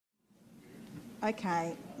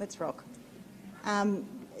Okay, let's rock.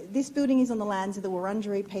 This building is on the lands of the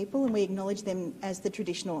Wurundjeri people, and we acknowledge them as the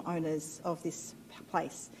traditional owners of this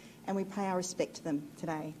place, and we pay our respect to them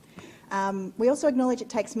today. We also acknowledge it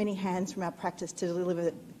takes many hands from our practice to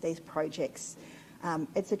deliver these projects.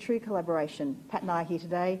 It's a true collaboration. Pat and I are here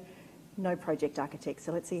today, no project architects,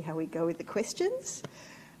 so let's see how we go with the questions.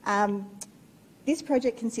 This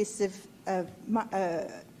project consists of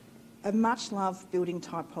a much-loved building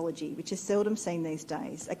typology, which is seldom seen these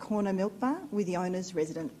days, a corner milk bar with the owner's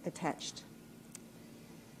resident attached.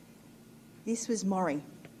 This was Maury.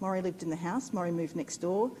 Maury lived in the house. Maury moved next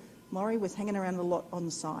door. Maury was hanging around a lot on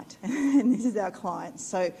the site, and this is our client.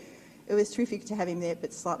 So it was terrific to have him there,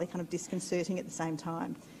 but slightly kind of disconcerting at the same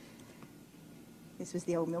time. This was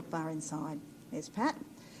the old milk bar inside. There's Pat.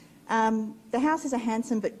 The house is a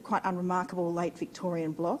handsome but quite unremarkable late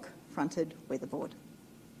Victorian block, fronted weatherboard.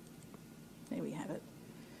 There we have it.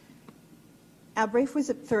 Our brief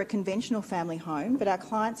was for a conventional family home, but our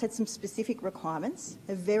clients had some specific requirements: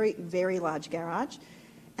 a very, very large garage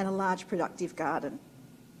and a large productive garden.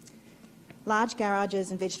 Large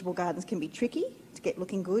garages and vegetable gardens can be tricky to get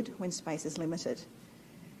looking good when space is limited.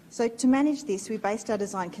 So to manage this, we based our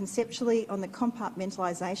design conceptually on the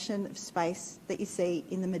compartmentalisation of space that you see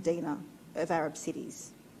in the Medina of Arab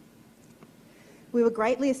cities. We were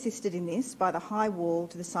greatly assisted in this by the high wall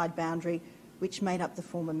to the side boundary which made up the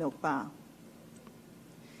former milk bar.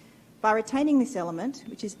 By retaining this element,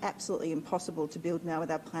 which is absolutely impossible to build now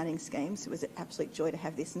with our planning schemes, it was an absolute joy to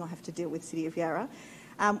have this and not have to deal with City of Yarra,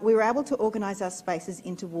 we were able to organise our spaces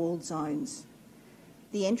into walled zones.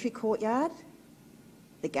 The entry courtyard,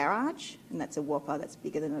 the garage, and that's a whopper, that's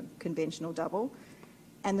bigger than a conventional double,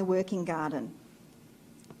 and the working garden.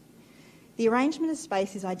 The arrangement of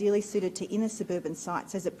space is ideally suited to inner suburban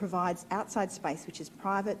sites as it provides outside space which is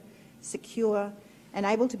private, secure, and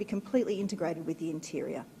able to be completely integrated with the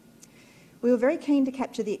interior. We were very keen to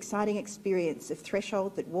capture the exciting experience of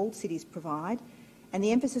threshold that walled cities provide, and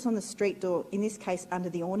the emphasis on the street door, in this case under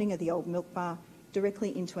the awning of the old milk bar,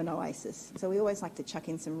 directly into an oasis. So we always like to chuck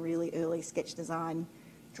in some really early sketch design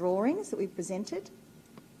drawings that we've presented.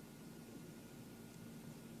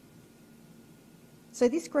 So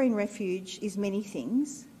this green refuge is many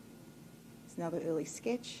things. It's another early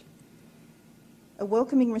sketch. A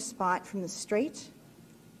welcoming respite from the street,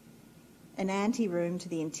 an ante-room to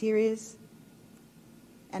the interiors,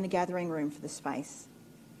 and a gathering room for the space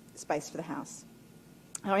for the house.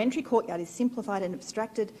 Our entry courtyard is simplified and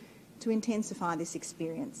abstracted to intensify this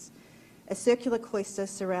experience. A circular cloister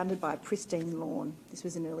surrounded by a pristine lawn. This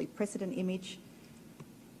was an early precedent image.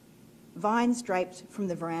 Vines draped from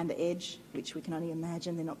the veranda edge, which we can only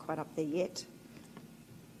imagine they're not quite up there yet.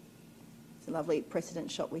 It's a lovely precedent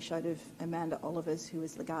shot we showed of Amanda Olivers, who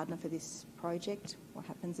was the gardener for this project, what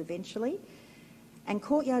happens eventually. And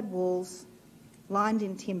courtyard walls lined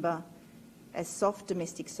in timber as soft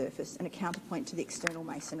domestic surface and a counterpoint to the external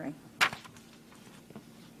masonry.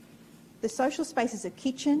 The social spaces of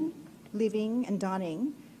kitchen, living and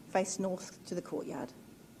dining face north to the courtyard.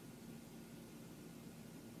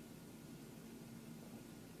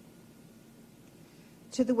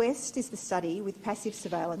 To the west is the study with passive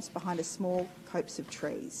surveillance behind a small copse of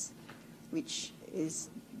trees, which is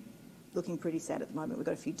looking pretty sad at the moment. We've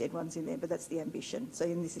got a few dead ones in there, but that's the ambition. So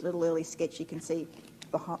in this little early sketch you can see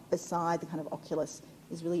beside the kind of oculus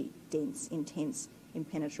is really dense, intense,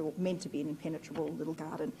 impenetrable, meant to be an impenetrable little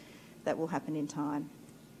garden that will happen in time.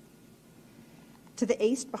 To the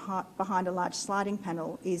east, behind a large sliding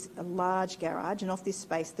panel, is a large garage, and off this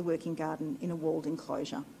space the working garden in a walled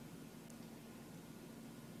enclosure.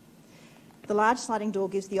 The large sliding door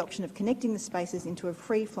gives the option of connecting the spaces into a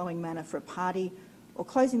free-flowing manner for a party or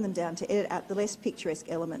closing them down to edit out the less picturesque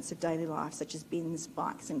elements of daily life, such as bins,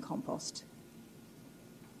 bikes and compost.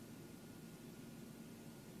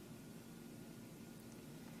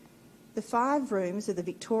 The 5 rooms of the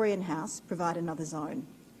Victorian house provide another zone,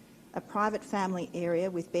 a private family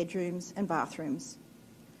area with bedrooms and bathrooms,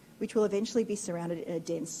 which will eventually be surrounded in a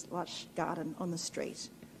dense, lush garden on the street,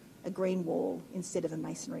 a green wall instead of a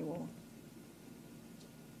masonry wall.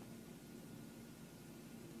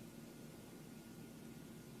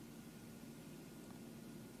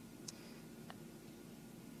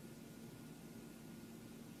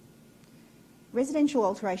 Residential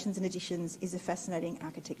alterations and additions is a fascinating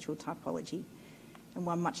architectural typology and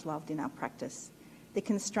one much loved in our practice. The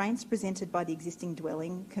constraints presented by the existing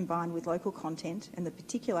dwelling, combined with local content and the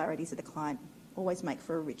particularities of the client, always make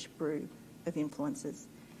for a rich brew of influences.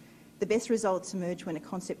 The best results emerge when a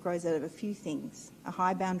concept grows out of a few things: a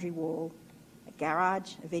high boundary wall, a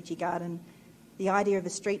garage, a veggie garden, the idea of a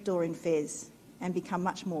street door in Fez, and become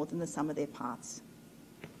much more than the sum of their parts.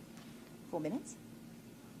 4 minutes?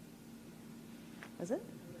 Was it?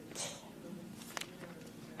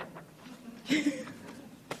 Do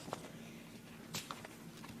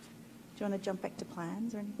you want to jump back to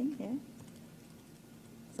plans or anything? Yeah?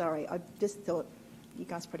 Sorry, I just thought you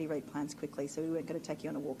guys probably read plans quickly, so we weren't going to take you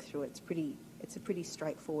on a walk through it. It's a pretty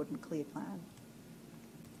straightforward and clear plan.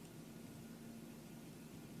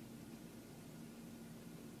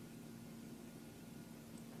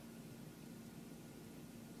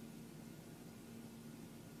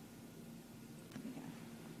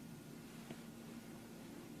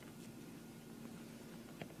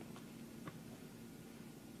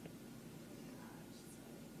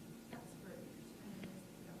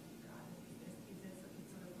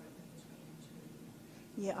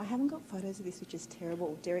 Yeah, I haven't got photos of this, which is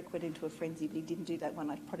terrible. Derek went into a frenzy, but he didn't do that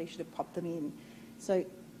one. I probably should have popped them in. So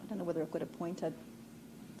I don't know whether I've got a pointer.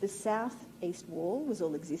 The south-east wall was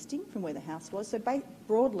all existing from where the house was. So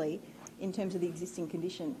broadly, in terms of the existing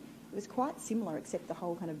condition, it was quite similar, except the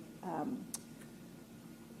whole kind of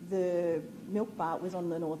the Milkbar was on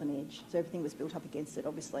the northern edge, so everything was built up against it,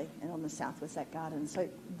 obviously, and on the south was that garden. So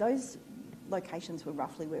those locations were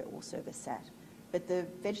roughly where all service sat. But the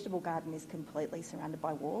vegetable garden is completely surrounded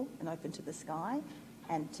by wall and open to the sky.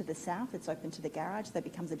 And to the south, it's open to the garage. That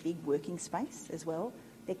becomes a big working space as well.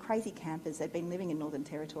 They're crazy campers. They'd been living in Northern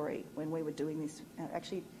Territory when we were doing this.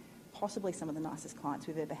 Actually, possibly some of the nicest clients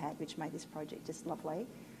we've ever had, which made this project just lovely.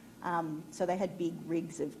 So they had big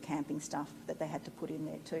rigs of camping stuff that they had to put in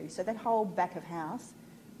there too. So that whole back of house,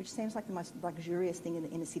 which seems like the most luxurious thing in the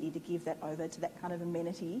inner city, to give that over to that kind of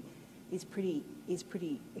amenity is pretty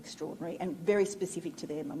extraordinary and very specific to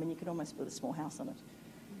them. I mean, you could almost build a small house on it.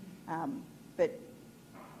 But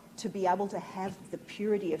to be able to have the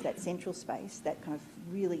purity of that central space, that kind of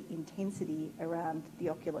really intensity around the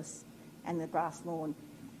oculus and the grass lawn,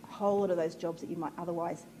 a whole lot of those jobs that you might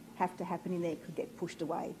otherwise have to happen in there could get pushed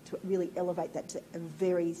away to really elevate that to a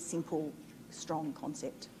very simple, strong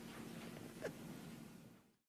concept.